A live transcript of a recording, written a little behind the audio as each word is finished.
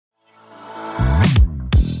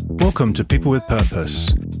Welcome to People with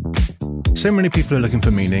Purpose. So many people are looking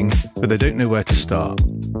for meaning, but they don't know where to start.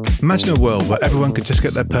 Imagine a world where everyone could just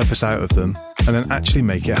get their purpose out of them and then actually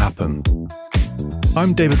make it happen.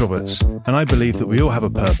 I'm David Roberts, and I believe that we all have a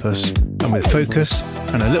purpose, and with focus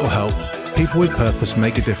and a little help, people with purpose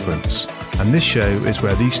make a difference. And this show is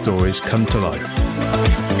where these stories come to life.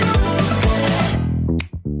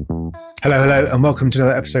 Hello, and welcome to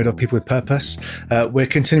another episode of People with Purpose. We're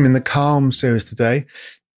continuing the Calm series today.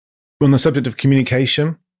 We're on the subject of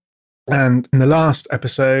communication. And in the last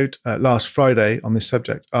episode, last Friday on this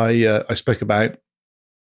subject, I spoke about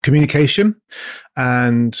communication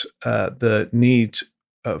and the need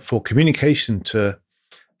for communication to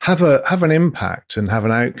have an impact and have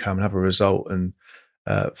an outcome and have a result, and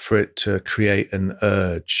for it to create an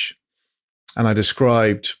urge. And I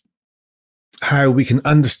described how we can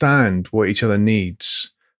understand what each other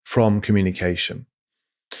needs from communication.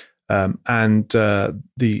 The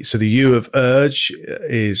U of urge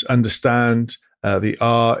is understand, the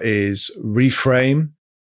R is reframe,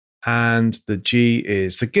 and the G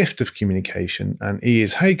is the gift of communication, and E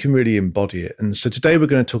is how you can really embody it. And so today we're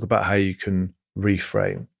going to talk about how you can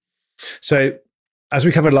reframe. So as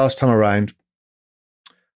we covered last time around,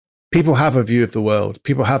 people have a view of the world.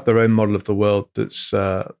 People have their own model of the world that's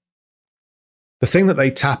the thing that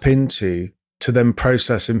they tap into to then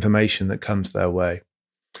process information that comes their way.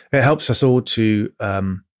 It helps us all to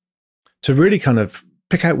really kind of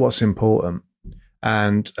pick out what's important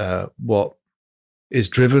and what is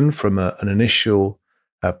driven from an initial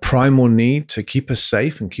primal need to keep us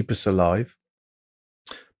safe and keep us alive.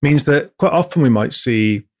 Means that quite often we might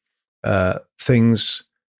see things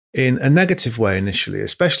in a negative way initially,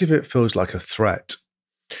 especially if it feels like a threat.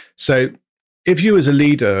 So if you as a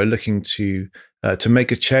leader are looking to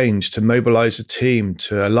make a change, to mobilize a team,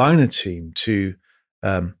 to align a team, to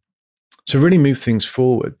really move things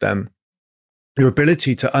forward, then your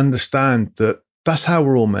ability to understand that that's how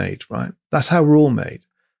we're all made, right? That's how we're all made,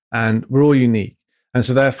 and we're all unique. And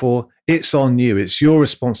so therefore it's on you. It's your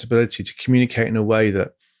responsibility to communicate in a way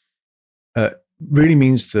that really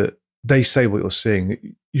means that they say what you're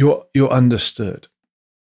seeing, you're understood.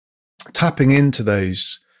 Tapping into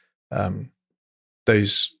those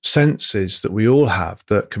senses that we all have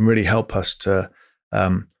that can really help us to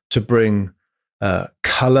bring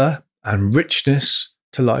color and richness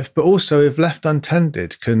to life, but also, if left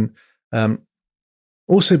untended, can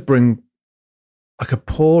also bring like a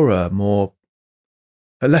poorer,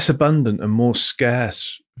 a less abundant and more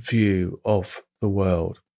scarce view of the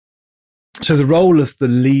world. So the role of the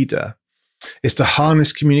leader is to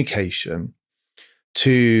harness communication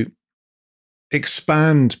to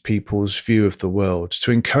expand people's view of the world,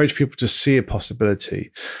 to encourage people to see a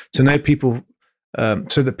possibility, to know people,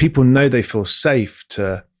 so that people know they feel safe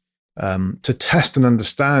to test and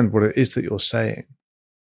understand what it is that you're saying,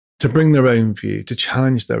 to bring their own view, to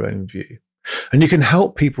challenge their own view. And you can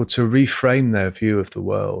help people to reframe their view of the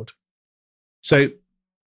world. So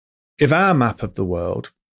if our map of the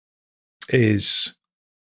world is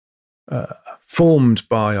formed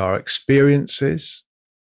by our experiences,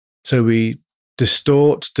 so we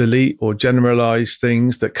distort, delete, or generalize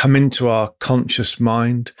things that come into our conscious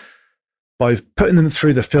mind by putting them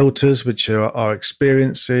through the filters, which are our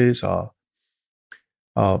experiences, our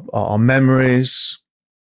memories,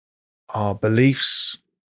 our beliefs,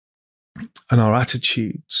 and our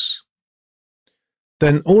attitudes,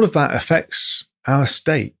 then all of that affects our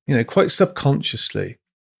state, quite subconsciously.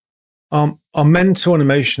 Our mental and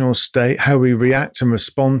emotional state, how we react and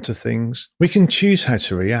respond to things, we can choose how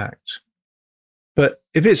to react. But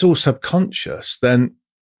if it's all subconscious, then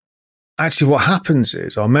actually what happens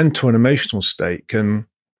is our mental and emotional state can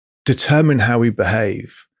determine how we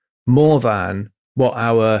behave more than what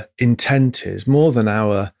our intent is, more than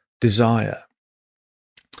our desire.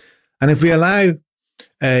 And if we allow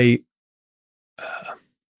an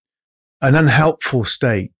unhelpful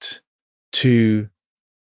state to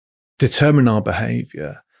determine our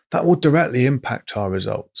behavior, that will directly impact our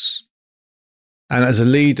results. And as a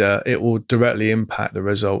leader, it will directly impact the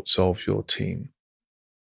results of your team.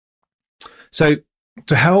 So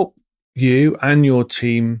to help you and your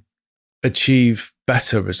team achieve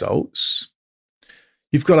better results,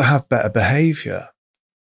 you've got to have better behavior.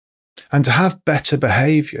 And to have better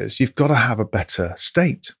behaviors, you've got to have a better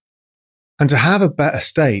state. And to have a better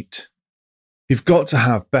state, you've got to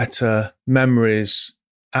have better memories,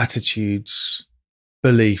 attitudes,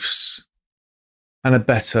 beliefs, and a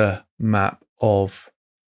better map of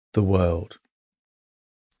the world.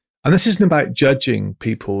 And this isn't about judging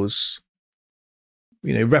people's,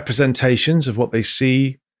 representations of what they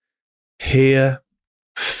see, hear,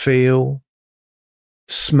 feel,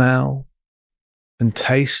 smell, and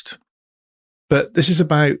taste. But this is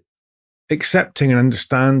about accepting and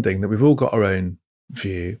understanding that we've all got our own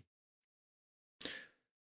view.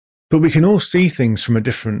 But we can all see things from a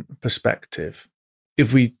different perspective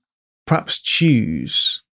if we perhaps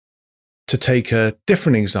choose to take a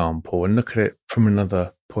different example and look at it from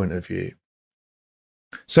another point of view.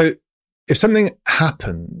 So if something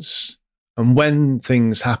happens, and when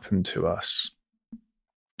things happen to us,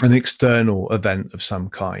 an external event of some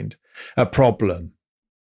kind, a problem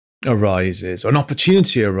arises, or an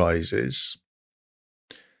opportunity arises,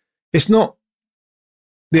 it's not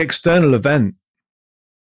the external event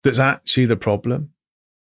that's actually the problem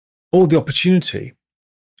or the opportunity.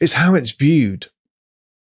 It's how it's viewed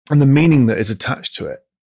and the meaning that is attached to it.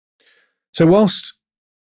 So whilst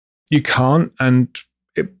you can't, and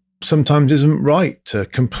it sometimes isn't right to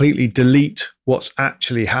completely delete what's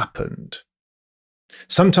actually happened,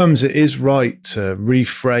 sometimes it is right to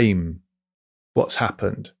reframe what's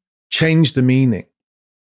happened, change the meaning,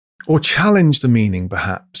 or challenge the meaning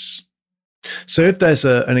perhaps. So if there's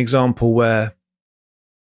an example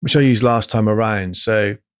which I used last time around,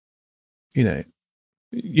 so,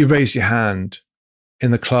 you raise your hand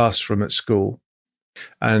in the classroom at school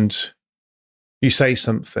and you say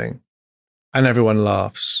something and everyone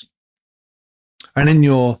laughs. And in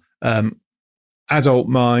your adult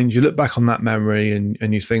mind, you look back on that memory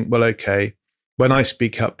and you think, well, okay, when I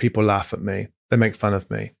speak up, people laugh at me. They make fun of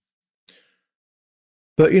me.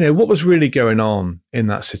 But, what was really going on in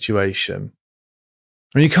that situation?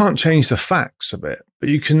 I mean, you can't change the facts of it, but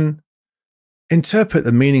you can interpret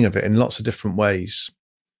the meaning of it in lots of different ways.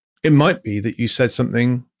 It might be that you said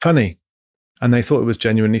something funny and they thought it was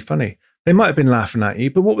genuinely funny. They might have been laughing at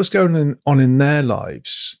you, but what was going on in their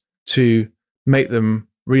lives to make them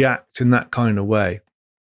react in that kind of way?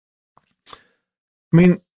 I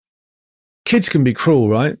mean, kids can be cruel,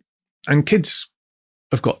 right? And kids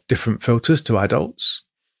have got different filters to adults.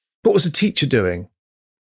 What was the teacher doing?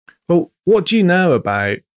 Well, what do you know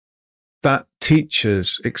about that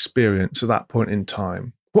teacher's experience at that point in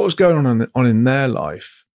time? What was going on in their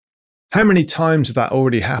life? How many times had that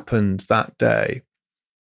already happened that day?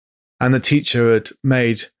 And the teacher had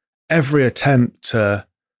made every attempt to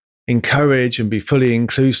encourage and be fully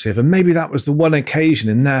inclusive. And maybe that was the one occasion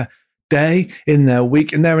in their day, in their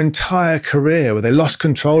week, in their entire career where they lost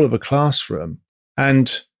control of a classroom.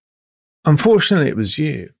 And unfortunately, it was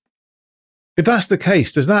you. If that's the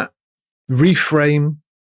case, does that reframe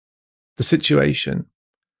the situation?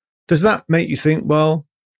 Does that make you think, well,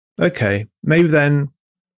 okay, maybe then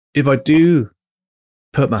if I do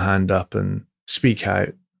put my hand up and speak out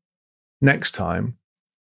next time,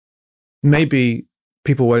 maybe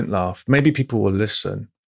people won't laugh. Maybe people will listen.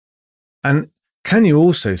 And can you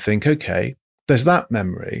also think, okay, there's that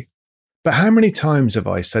memory, but how many times have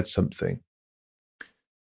I said something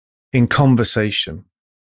in conversation?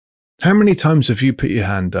 How many times have you put your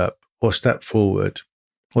hand up or stepped forward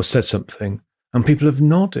or said something and people have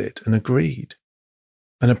nodded and agreed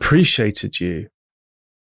and appreciated you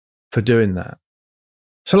for doing that?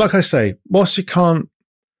 So like I say, whilst you can't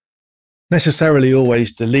necessarily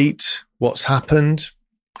always delete what's happened,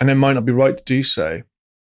 and it might not be right to do so,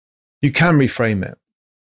 you can reframe it.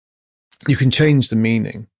 You can change the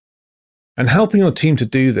meaning. And helping your team to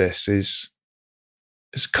do this is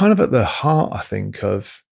kind of at the heart, I think,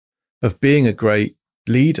 of being a great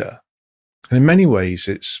leader. And in many ways,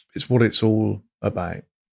 it's what it's all about.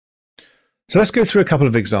 So let's go through a couple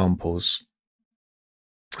of examples.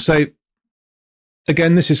 So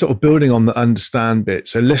again, this is sort of building on the understand bit.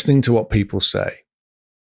 So listening to what people say.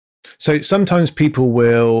 So sometimes people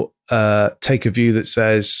will take a view that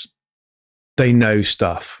says they know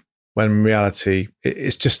stuff, when in reality,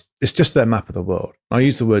 it's just their map of the world. I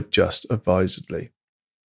use the word just advisedly.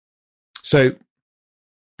 So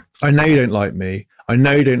I know you don't like me. I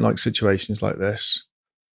know you don't like situations like this.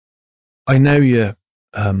 I know you're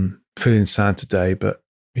feeling sad today, but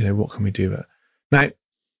what can we do about it? Now,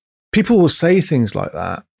 people will say things like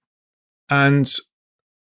that, and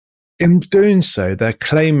in doing so, they're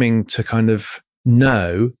claiming to kind of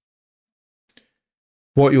know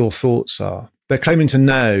what your thoughts are. They're claiming to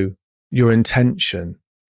know your intention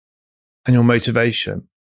and your motivation.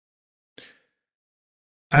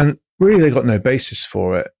 And really, they've got no basis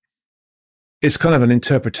for it. It's kind of an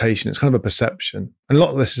interpretation. It's kind of a perception. And a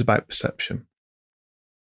lot of this is about perception.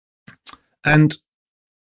 And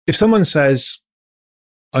if someone says,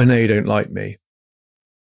 I know you don't like me,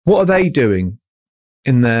 what are they doing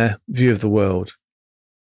in their view of the world?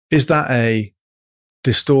 Is that a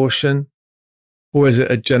distortion or is it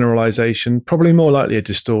a generalization? Probably more likely a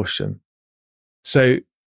distortion. So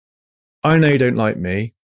I know you don't like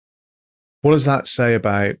me. What does that say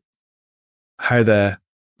about how they're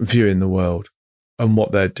viewing the world and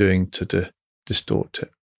what they're doing to distort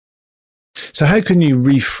it? So how can you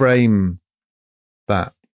reframe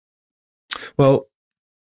that? Well,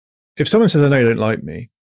 if someone says, I know you don't like me,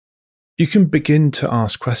 you can begin to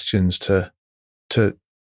ask questions to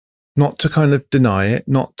not to kind of deny it,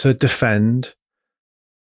 not to defend.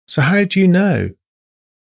 So how do you know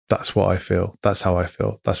that's what I feel? That's how I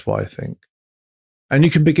feel. That's what I think. And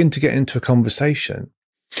you can begin to get into a conversation,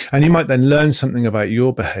 and you might then learn something about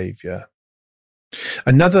your behavior.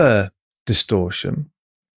 Another distortion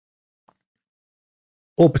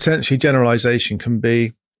or potentially generalization can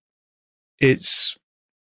be it's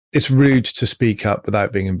rude to speak up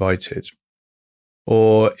without being invited,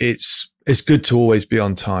 or it's good to always be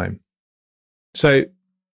on time. So,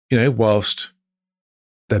 whilst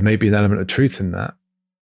there may be an element of truth in that,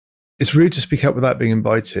 it's rude to speak up without being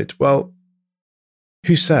invited. Well,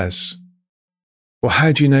 who says? Well,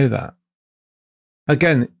 how do you know that?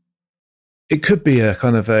 Again, it could be a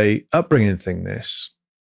kind of a upbringing thing, this.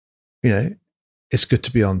 It's good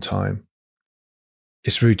to be on time.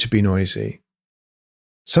 It's rude to be noisy.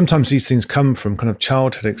 Sometimes these things come from kind of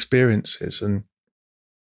childhood experiences, and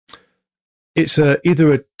it's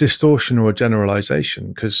either a distortion or a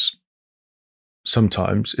generalization, because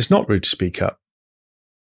sometimes it's not rude to speak up.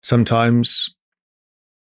 Sometimes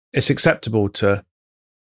it's acceptable to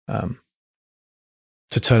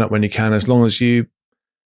turn up when you can, as long as you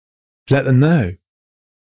let them know.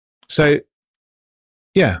 So,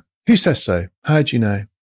 yeah, who says so? How do you know?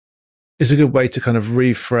 It's a good way to kind of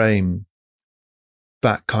reframe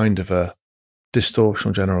that kind of a distortion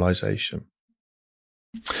or generalization.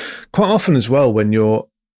 Quite often as well, when you're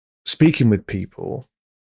speaking with people,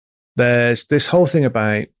 there's this whole thing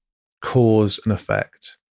about cause and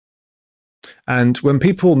effect. And when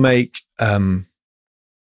people make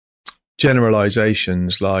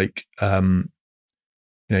generalizations like,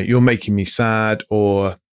 you're making me sad,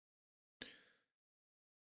 or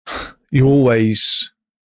you always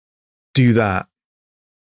do that,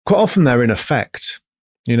 quite often they're in effect,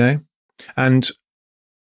 and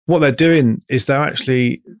what they're doing is they're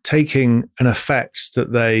actually taking an effect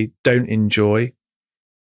that they don't enjoy,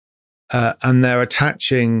 and they're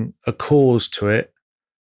attaching a cause to it,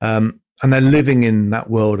 and they're living in that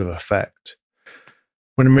world of effect.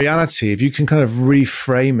 When in reality, if you can kind of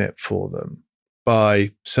reframe it for them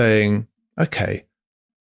by saying, okay,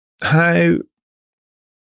 how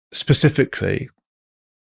specifically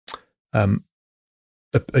am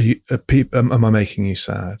I making you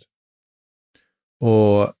sad?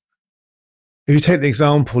 Or if you take the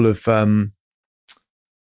example of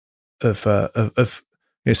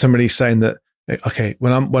somebody saying that, okay,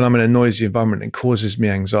 when I'm in a noisy environment, it causes me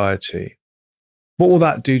anxiety. What will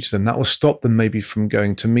that do to them? That will stop them maybe from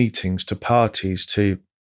going to meetings, to parties, to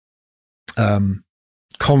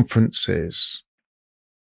conferences.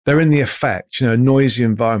 They're in the effect, a noisy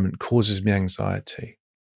environment causes me anxiety.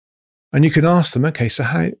 And you can ask them, okay, so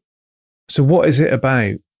what is it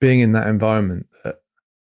about being in that environment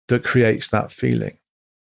that creates that feeling?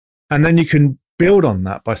 And then you can build on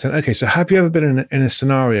that by saying, okay, so have you ever been in a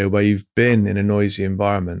scenario where you've been in a noisy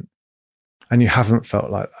environment and you haven't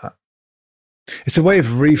felt like that? It's a way of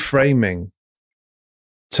reframing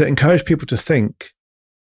to encourage people to think,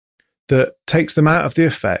 that takes them out of the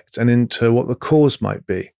effect and into what the cause might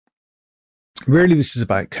be. Really, this is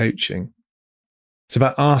about coaching. It's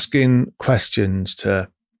about asking questions to,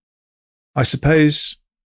 I suppose,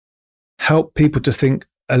 help people to think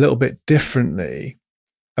a little bit differently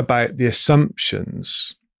about the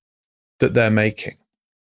assumptions that they're making.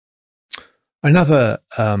 Another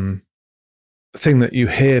thing that you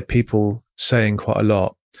hear people saying quite a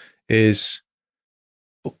lot is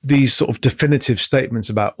these sort of definitive statements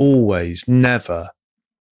about always, never,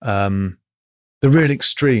 the real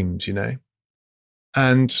extremes,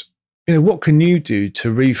 And, what can you do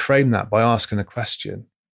to reframe that by asking a question?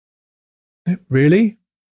 Really?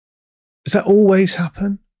 Does that always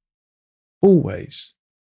happen? Always?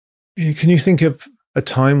 Can you think of a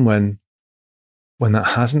time when that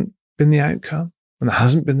hasn't been the outcome, when that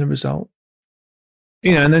hasn't been the result?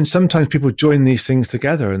 And then sometimes people join these things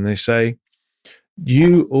together and they say,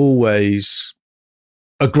 you always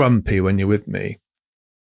are grumpy when you're with me,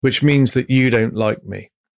 which means that you don't like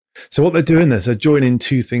me. So what they're doing is they're joining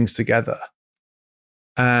two things together.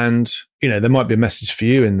 And, there might be a message for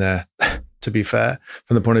you in there, to be fair,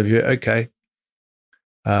 from the point of view, okay,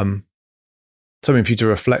 something for you to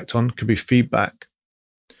reflect on, could be feedback.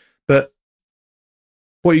 But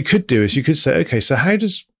what you could do is you could say, okay, so how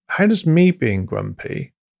does me being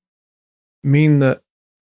grumpy mean that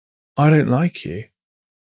I don't like you.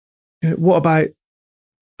 What about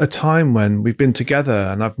a time when we've been together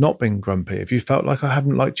and I've not been grumpy? Have you felt like I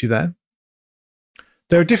haven't liked you then?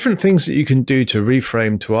 There are different things that you can do to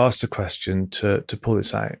reframe, to ask the question, to pull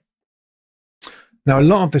this out. Now, a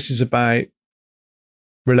lot of this is about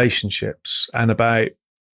relationships and about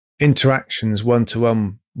interactions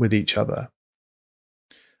one-to-one with each other.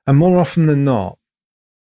 And more often than not,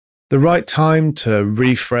 the right time to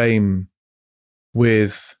reframe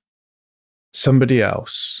with somebody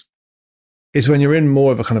else is when you're in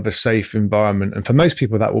more of a kind of a safe environment. And for most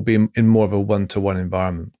people, that will be in more of a one-to-one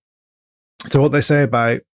environment. So what they say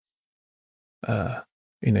about,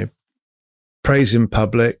 praise in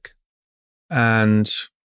public and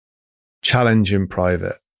challenge in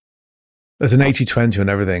private. There's an 80-20 on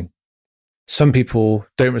everything. Some people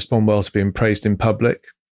don't respond well to being praised in public.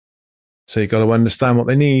 So you've got to understand what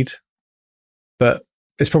they need. But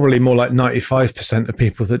it's probably more like 95% of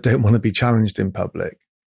people that don't want to be challenged in public.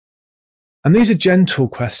 And these are gentle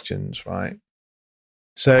questions, right?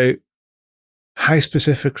 So how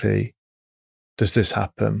specifically does this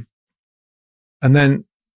happen? And then,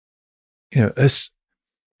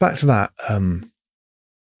 back to that,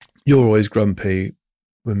 you're always grumpy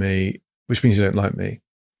with me, which means you don't like me.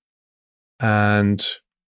 And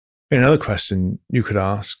another question you could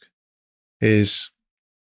ask is,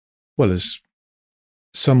 well, as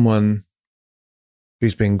someone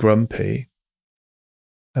who's been grumpy,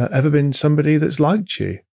 ever been somebody that's liked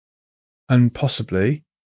you? And possibly,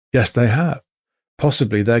 yes, they have.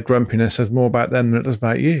 Possibly their grumpiness says more about them than it does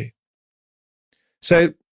about you.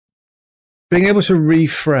 So being able to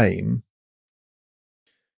reframe,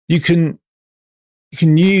 you can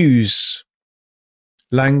use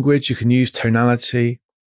language, you can use tonality,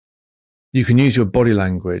 you can use your body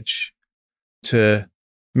language to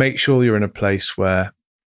make sure you're in a place where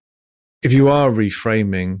if you are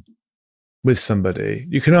reframing with somebody,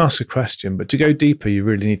 you can ask a question, but to go deeper, you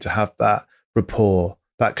really need to have that rapport,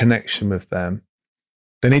 that connection with them.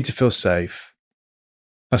 They need to feel safe.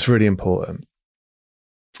 That's really important.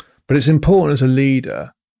 But it's important as a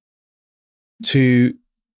leader to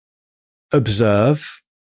observe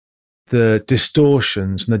the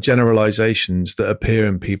distortions and the generalizations that appear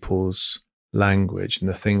in people's language and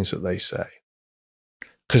the things that they say.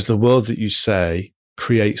 Because the world that you say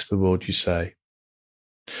creates the world you say.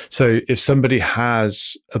 So if somebody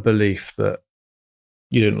has a belief that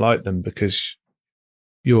you don't like them because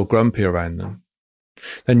you're grumpy around them,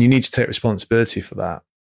 then you need to take responsibility for that.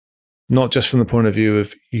 Not just from the point of view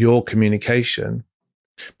of your communication,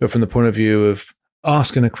 but from the point of view of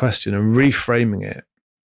asking a question and reframing it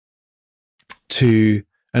to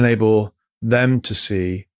enable them to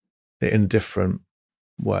see it in a different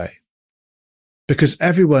way. Because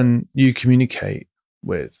everyone you communicate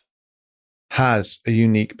with has a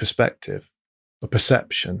unique perspective or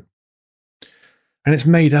perception. And it's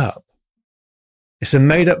made up. It's a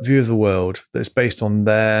made up view of the world that's based on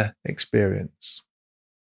their experience.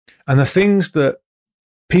 And the things that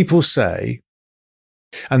people say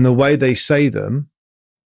and the way they say them,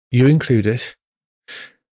 you included,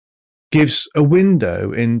 gives a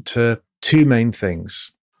window into two main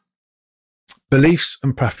things: beliefs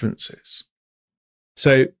and preferences.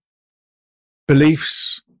 So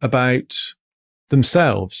beliefs about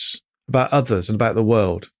themselves, about others, and about the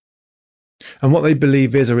world, and what they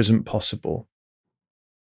believe is or isn't possible.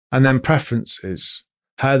 And then preferences,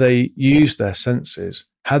 how they use their senses,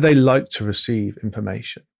 how they like to receive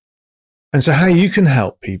information. And so how you can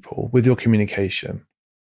help people with your communication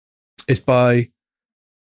is by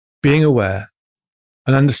being aware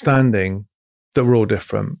and understanding that we're all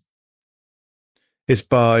different. It's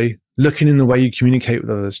by looking in the way you communicate with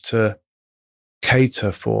others to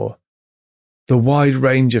cater for the wide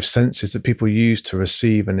range of senses that people use to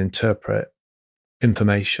receive and interpret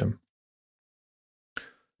information.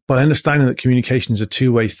 By understanding that communication is a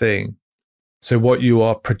two-way thing, so what you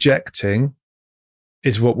are projecting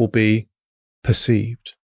is what will be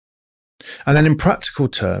perceived. And then in practical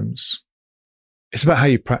terms, it's about how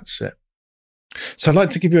you practice it. So I'd like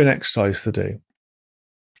to give you an exercise to do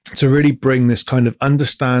to really bring this kind of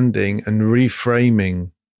understanding and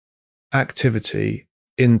reframing activity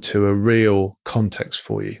into a real context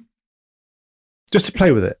for you. Just to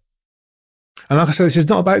play with it. And like I said, this is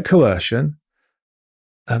not about coercion.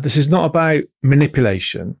 This is not about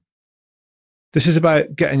manipulation. This is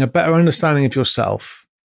about getting a better understanding of yourself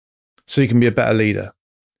so you can be a better leader.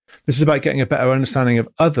 This is about getting a better understanding of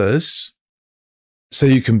others so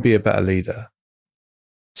you can be a better leader,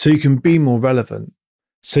 so you can be more relevant,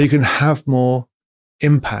 so you can have more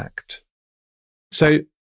impact. So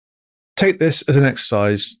take this as an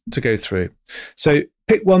exercise to go through. So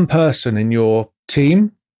pick one person in your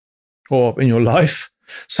team or in your life,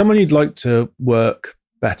 someone you'd like to work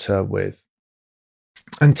better with,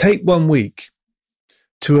 and take 1 week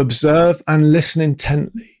to observe and listen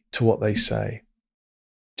intently to what they say.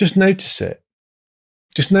 Just notice it.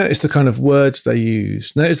 Just notice the kind of words they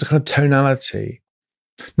use. Notice the kind of tonality.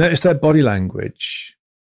 Notice their body language.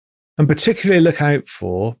 And particularly look out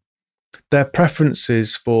for their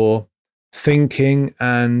preferences for thinking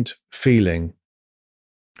and feeling.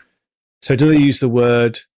 So do they use the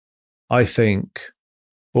word I think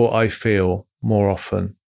or I feel more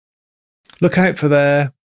often? Look out for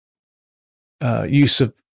their use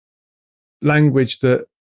of language that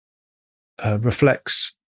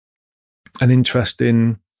reflects an interest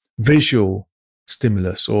in visual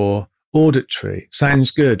stimulus or auditory. Sounds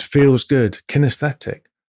good, feels good, kinesthetic.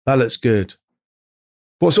 That looks good.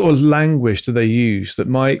 What sort of language do they use that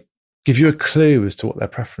might give you a clue as to what their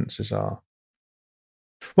preferences are?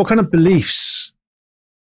 What kind of beliefs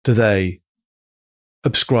do they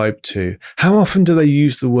subscribe to? How often do they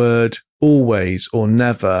use the word always or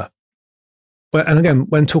never? And again,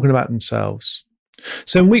 when talking about themselves.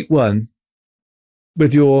 So in week 1,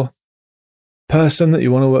 with your person that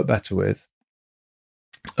you want to work better with,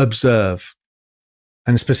 observe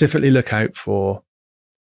and specifically look out for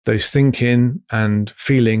those thinking and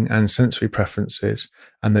feeling and sensory preferences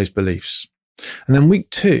and those beliefs. And then week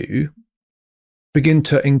 2, begin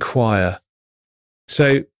to inquire.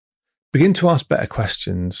 So begin to ask better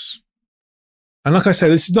questions. And like I say,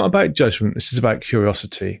 this is not about judgment. This is about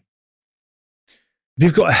curiosity. If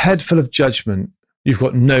you've got a head full of judgment, you've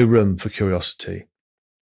got no room for curiosity.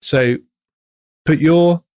 So put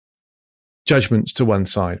your judgments to one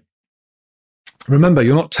side. Remember,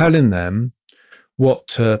 you're not telling them what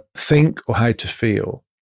to think or how to feel.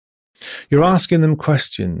 You're asking them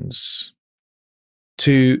questions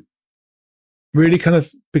to really kind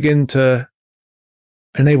of begin to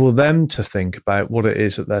enable them to think about what it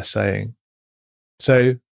is that they're saying.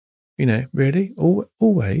 So, really?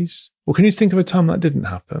 Always? Well, can you think of a time that didn't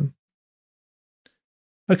happen?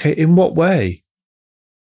 Okay, in what way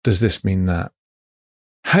does this mean that?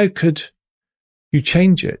 How could you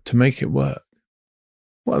change it to make it work?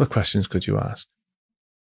 What other questions could you ask?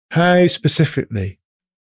 How specifically?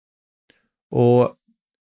 Or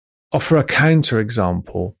offer a counter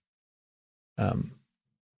example.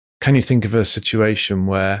 Can you think of a situation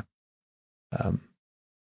where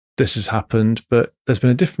this has happened, but there's been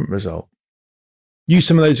a different result? Use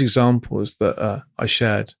some of those examples that I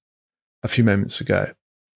shared a few moments ago.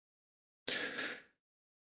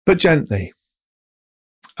 But gently.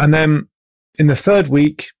 And then in the 3rd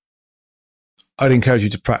week, I'd encourage you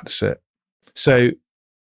to practice it. So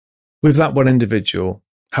with that one individual,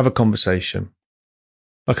 have a conversation,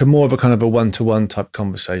 like more of a kind of a one-to-one type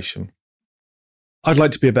conversation. I'd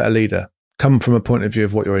like to be a better leader. Come from a point of view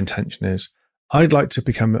of what your intention is. I'd like to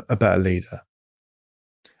become a better leader.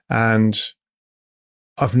 And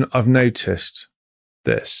I've noticed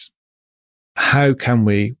this. How can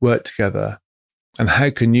we work together? And how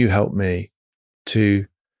can you help me to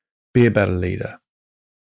be a better leader?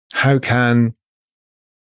 How can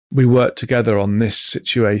we work together on this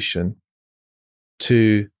situation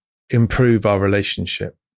to improve our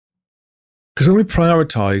relationship? Because when we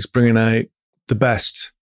prioritize bringing out the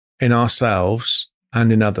best in ourselves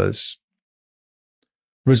and in others,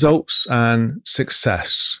 results and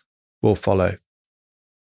success will follow.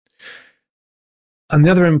 And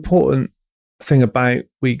the other important thing about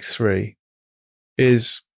week 3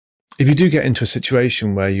 is if you do get into a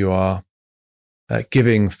situation where you are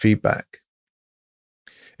giving feedback,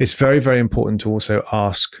 it's very, very important to also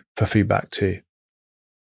ask for feedback too.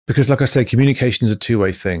 Because like I say, communication is a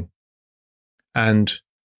two-way thing. And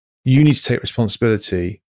you need to take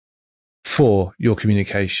responsibility for your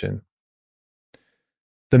communication.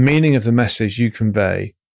 The meaning of the message you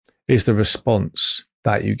convey is the response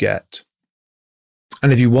that you get.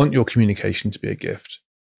 And if you want your communication to be a gift,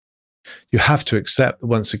 you have to accept that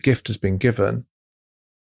once a gift has been given,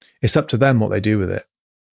 it's up to them what they do with it.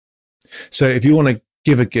 So if you want to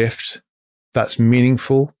give a gift that's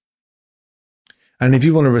meaningful, and if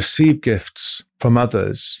you want to receive gifts from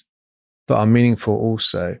others that are meaningful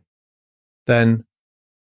also, then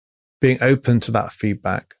being open to that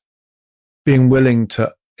feedback, being willing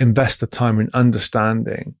to invest the time in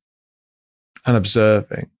understanding and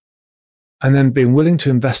observing, and then being willing to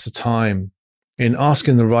invest the time in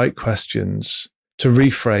asking the right questions to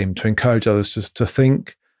reframe, to encourage others to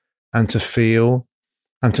think and to feel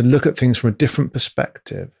and to look at things from a different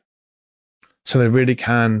perspective so they really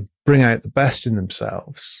can bring out the best in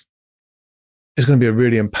themselves. is going to be a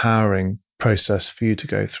really empowering process for you to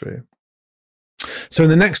go through. So in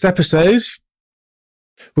the next episode,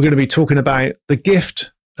 we're going to be talking about the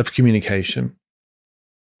gift of communication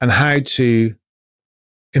and how to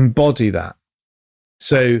embody that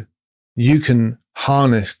so you can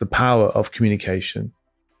harness the power of communication,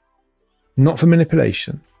 not for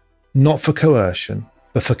manipulation, not for coercion,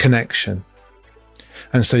 but for connection.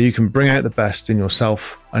 And so you can bring out the best in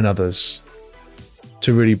yourself and others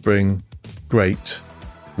to really bring great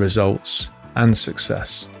results and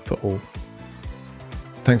success for all.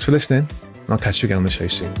 Thanks for listening, and I'll catch you again on the show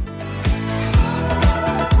soon.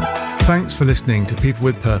 Thanks for listening to People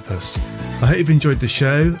with Purpose. I hope you've enjoyed the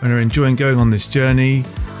show and are enjoying going on this journey.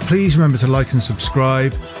 Please remember to like and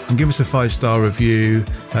subscribe and give us a 5-star review.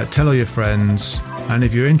 Tell all your friends. And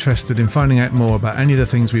if you're interested in finding out more about any of the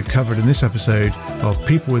things we've covered in this episode of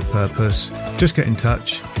People with Purpose, just get in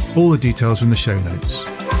touch. All the details are in the show notes.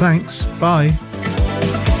 Thanks. Bye.